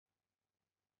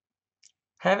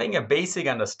Having a basic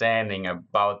understanding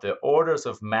about the orders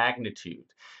of magnitude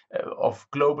of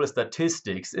global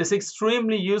statistics is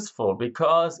extremely useful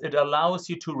because it allows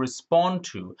you to respond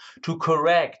to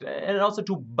correct, and also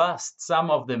to bust some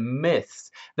of the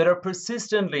myths that are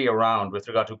persistently around with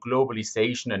regard to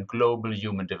globalization and global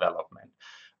human development.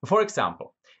 For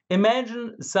example,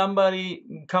 imagine somebody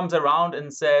comes around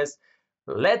and says,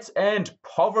 let's end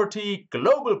poverty,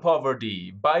 global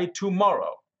poverty, by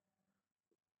tomorrow.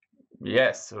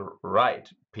 Yes, right,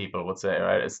 people would say,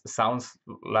 right? It sounds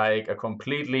like a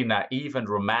completely naive and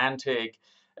romantic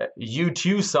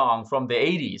U2 song from the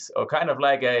 80s, or kind of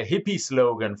like a hippie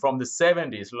slogan from the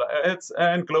 70s. Let's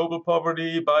end global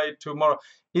poverty by tomorrow.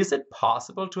 Is it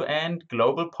possible to end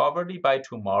global poverty by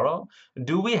tomorrow?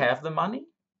 Do we have the money?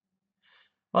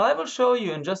 Well, I will show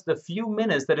you in just a few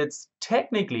minutes that it's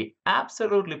technically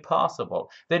absolutely possible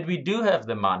that we do have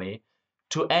the money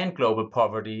to end global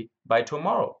poverty by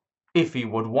tomorrow, if we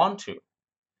would want to.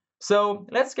 So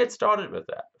let's get started with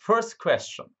that. First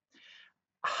question,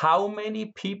 how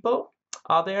many people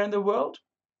are there in the world?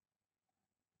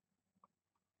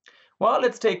 Well,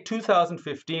 let's take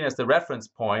 2015 as the reference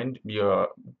point. You're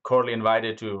cordially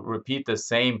invited to repeat the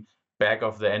same back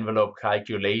of the envelope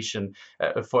calculation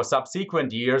for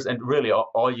subsequent years, and really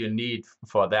all you need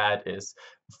for that is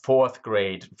fourth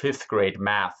grade, fifth grade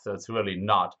math. So it's really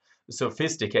not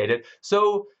sophisticated.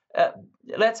 So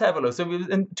let's have a look. So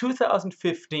in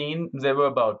 2015, there were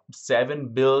about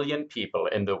 7 billion people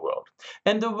in the world.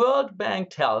 And the World Bank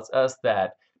tells us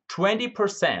that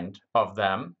 20% of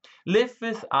them live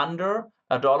with under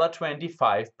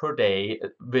 $1.25 per day,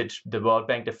 which the World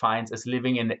Bank defines as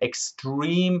living in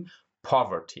extreme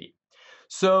poverty.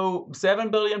 So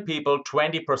 7 billion people,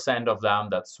 20% of them,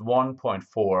 that's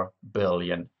 1.4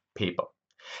 billion people.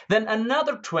 Then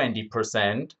another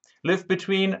 20% live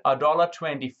between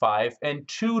 $1.25 and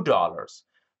 $2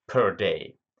 per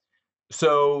day.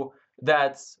 So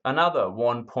that's another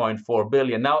 1.4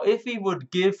 billion. Now, if we would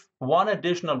give one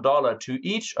additional dollar to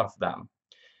each of them,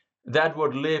 that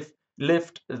would lift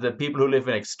the people who live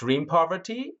in extreme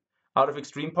poverty out of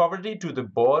extreme poverty to the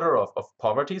border of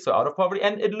poverty, so out of poverty,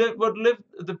 and it would lift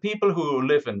the people who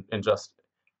live in just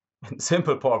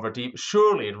simple poverty.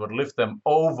 Surely it would lift them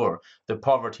over the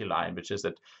poverty line, which is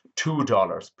at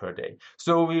 $2 per day.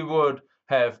 So we would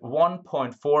have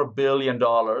 $1.4 billion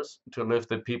to lift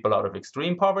the people out of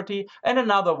extreme poverty, and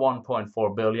another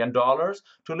 $1.4 billion to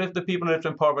lift the people who live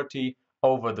in poverty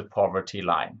over the poverty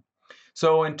line.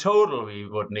 So in total, we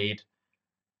would need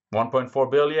 1.4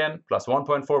 billion plus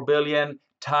 1.4 billion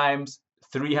times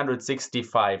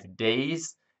 365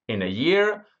 days in a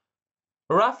year,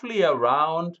 roughly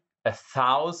around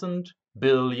 $1,000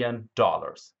 billion,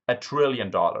 $1 trillion.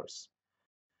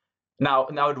 Now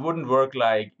it wouldn't work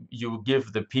like you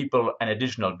give the people an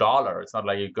additional dollar. It's not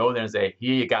like you go there and say,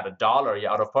 here, you got $1, you're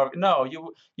out of poverty. No,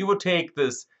 you would take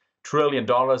this $1 trillion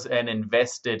and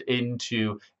invest it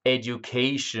into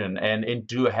education and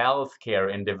into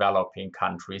healthcare in developing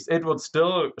countries. It would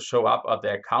still show up at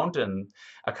the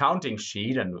accounting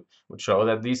sheet and would show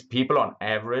that these people, on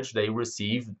average, they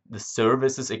receive the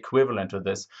services equivalent to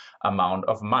this amount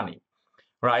of money.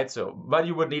 Right, but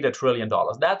you would need $1 trillion.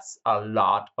 That's a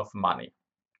lot of money.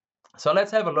 So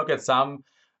let's have a look at some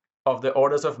of the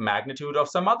orders of magnitude of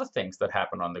some other things that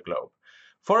happen on the globe.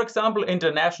 For example,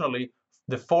 internationally,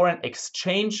 the foreign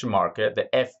exchange market, the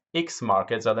FX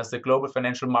market, so that's the global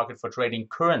financial market for trading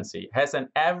currency, has an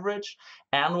average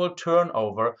annual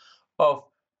turnover of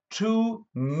 $2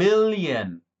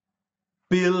 million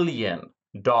billion.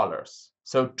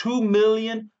 So $2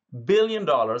 million billion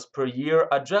per year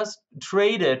are just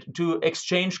traded to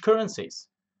exchange currencies.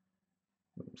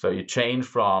 So you change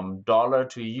from dollar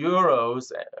to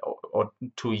euros or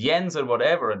to yens or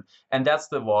whatever, and that's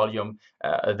the volume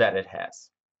that it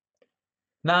has.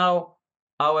 Now,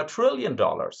 our $1 trillion,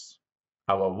 our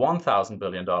 $1,000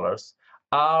 billion,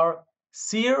 are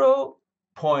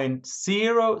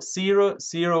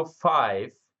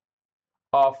 0.0005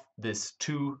 of this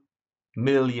 $2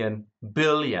 million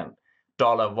billion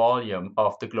volume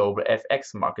of the global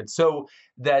FX market. So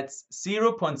that's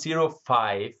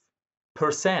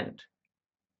 0.05%.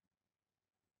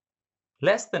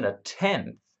 Less than a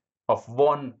tenth of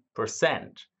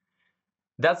 1%.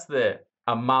 That's the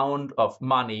amount of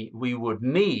money we would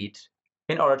need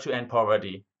in order to end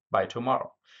poverty by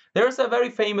tomorrow. There's a very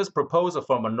famous proposal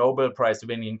from a Nobel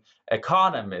Prize-winning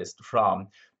economist from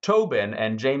Tobin,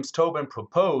 and James Tobin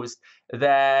proposed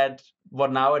that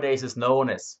what nowadays is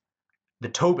known as the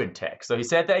Tobin tax. So he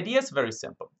said the idea is very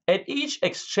simple. At each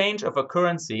exchange of a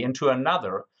currency into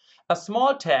another, a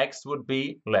small tax would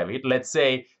be levied, let's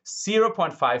say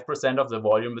 0.5% of the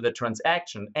volume of the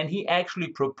transaction. And he actually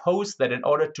proposed that in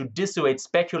order to dissuade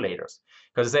speculators.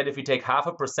 Because he said if you take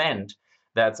 0.5%,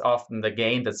 that's often the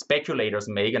gain that speculators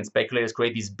make, and speculators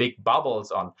create these big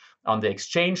bubbles on the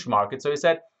exchange market. So he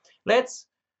said, let's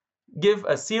give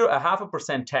a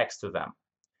 0.5% tax to them.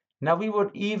 Now we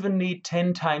would even need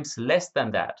 10 times less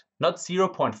than that, not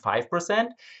 0.5%,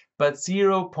 but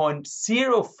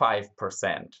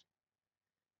 0.05%,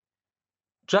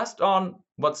 just on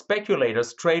what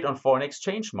speculators trade on foreign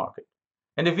exchange market.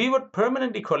 And if we would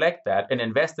permanently collect that and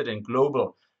invest it in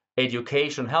global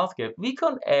education, healthcare, we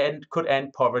could end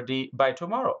poverty by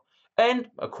tomorrow. And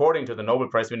according to the Nobel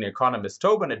Prize-winning economist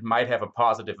Tobin, it might have a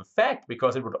positive effect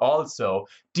because it would also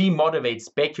demotivate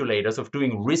speculators of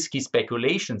doing risky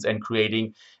speculations and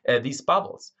creating these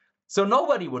bubbles. So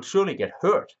nobody would surely get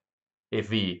hurt if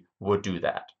we would do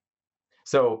that.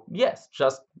 So yes,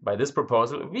 just by this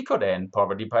proposal, we could end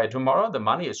poverty by tomorrow. The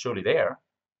money is surely there.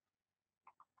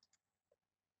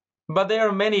 But there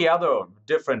are many other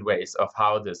different ways of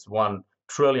how this $1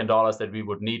 trillion that we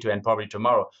would need to end poverty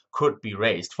tomorrow could be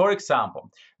raised. For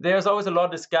example, there's always a lot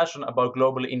of discussion about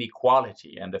global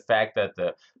inequality and the fact that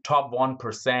the top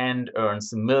 1%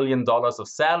 earns $1 million of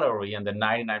salary and the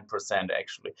 99%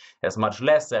 actually has much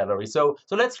less salary. So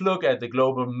let's look at the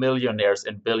global millionaires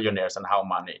and billionaires and how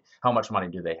much money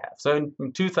do they have. So in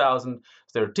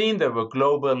 2013, there were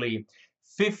globally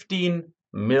 15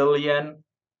 million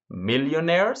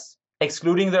millionaires,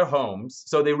 excluding their homes.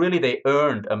 So they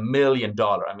earned $1 million.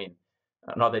 I mean,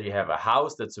 not that you have a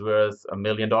house that's worth $1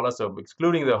 million. So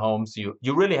excluding their homes, you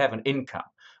really have an income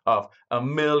of $1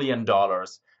 million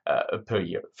per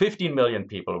year. 15 million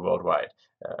people worldwide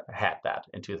had that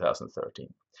in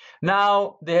 2013.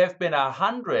 Now there have been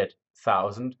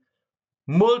 100,000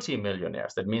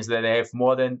 multimillionaires. That means that they have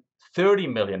more than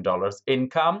 $30 million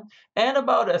income, and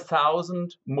about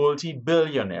 1,000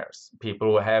 multi-billionaires,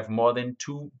 people who have more than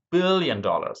 $2 billion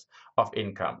of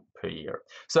income per year.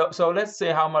 So let's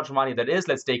say how much money that is.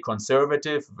 Let's stay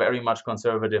conservative, very much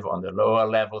conservative on the lower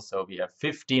level. So we have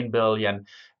 15 billion,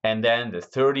 and then the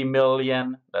 30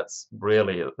 million, that's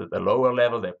really the lower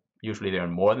level. They're usually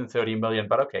earn more than 30 million,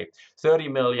 but okay, 30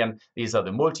 million, these are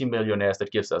the multi-millionaires.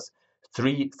 That gives us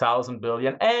 3,000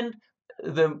 billion, and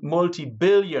the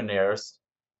multi-billionaires,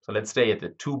 so let's stay at the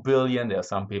 2 billion. There are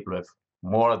some people who have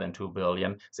more than 2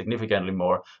 billion, significantly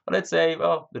more. But let's say,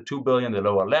 well, the 2 billion, the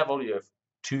lower level, you have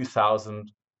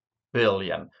 2,000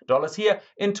 billion dollars here.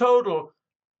 In total,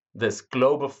 this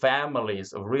global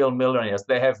families of real millionaires,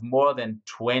 they have more than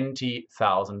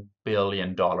 $20,000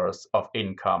 billion of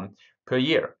income per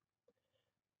year.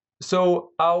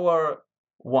 So our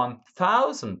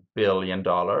 $1,000 billion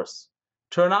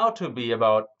turn out to be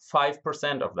about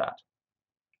 5% of that.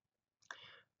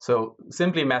 So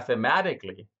simply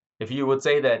mathematically, if you would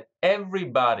say that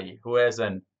everybody who has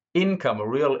an income, a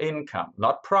real income,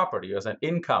 not property, who has an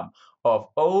income of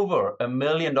over $1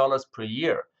 million per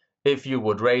year, if you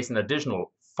would raise an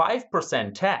additional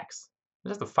 5% tax,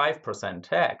 just a 5%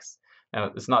 tax, and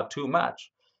it's not too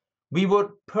much, we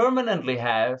would permanently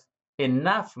have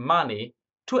enough money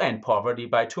to end poverty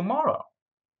by tomorrow.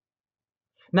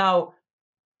 Now,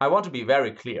 I want to be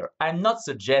very clear. I'm not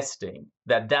suggesting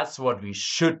that that's what we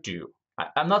should do.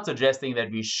 I'm not suggesting that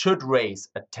we should raise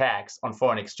a tax on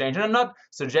foreign exchange. And I'm not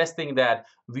suggesting that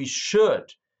we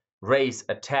should raise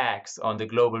a tax on the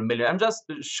global million. I'm just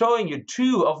showing you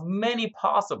two of many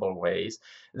possible ways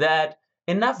that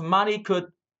enough money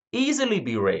could easily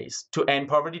be raised to end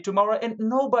poverty tomorrow, and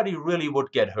nobody really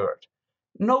would get hurt.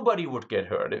 Nobody would get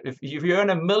hurt. If you earn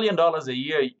 $1 million a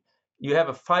year, you have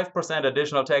a 5%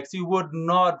 additional tax, you would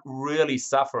not really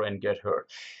suffer and get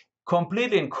hurt.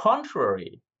 Completely in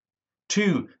contrary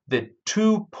to the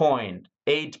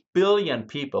 2.8 billion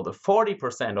people, the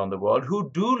 40% on the world,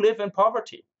 who do live in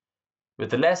poverty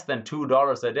with less than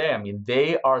 $2 a day. I mean,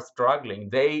 they are struggling.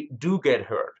 They do get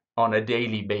hurt on a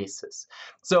daily basis.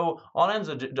 So all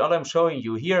I'm showing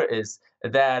you here is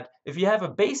that if you have a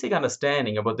basic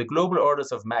understanding about the global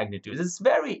orders of magnitude, it's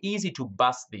very easy to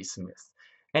bust these myths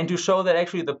and to show that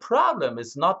actually the problem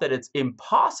is not that it's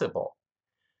impossible.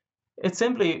 It's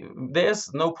simply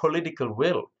there's no political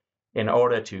will in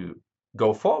order to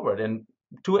go forward and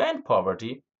to end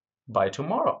poverty by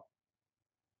tomorrow.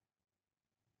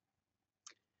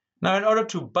 Now, in order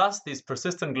to bust these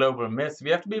persistent global myths,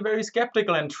 we have to be very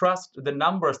skeptical and trust the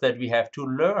numbers that we have to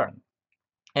learn,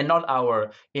 and not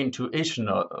our intuition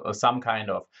or some kind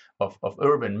of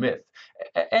urban myth.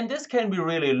 And this can be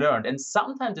really learned. And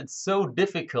sometimes it's so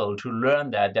difficult to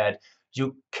learn that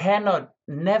you cannot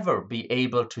never be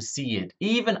able to see it,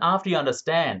 even after you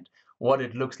understand what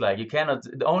it looks like. You cannot,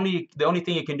 the only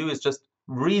thing you can do is just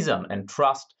reason and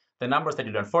trust the numbers that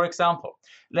you learn. For example,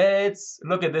 let's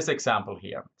look at this example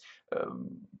here.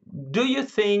 Do you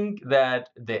think that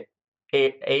the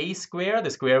a square, the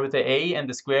square with the a, and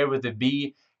the square with the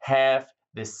b have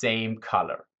the same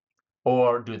color?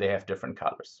 Or do they have different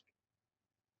colors?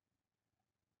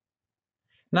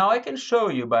 Now I can show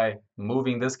you by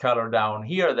moving this color down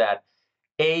here that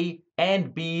A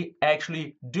and B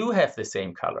actually do have the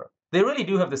same color. They really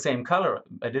do have the same color.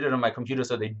 I did it on my computer,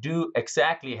 so they do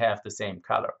exactly have the same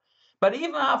color. But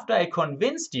even after I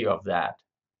convinced you of that,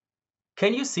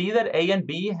 can you see that A and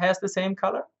B has the same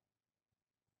color?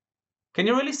 Can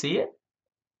you really see it?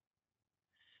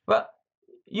 Well,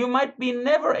 you might be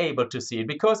never able to see it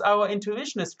because our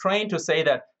intuition is trained to say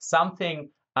that something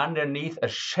underneath a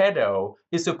shadow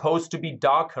is supposed to be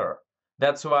darker.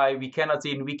 That's why we cannot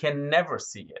see it and we can never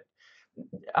see it.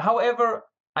 However,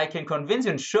 I can convince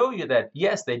you and show you that,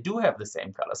 yes, they do have the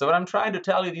same color. So what I'm trying to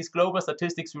tell you, these global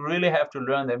statistics, we really have to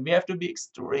learn them. We have to be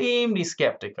extremely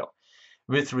skeptical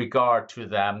with regard to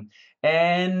them.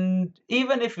 And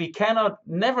even if we cannot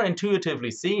never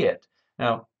intuitively see it,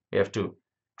 we have to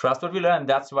trust what we learn.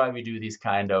 That's why we do these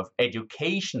kind of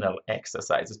educational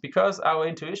exercises, because our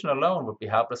intuition alone would be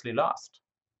helplessly lost.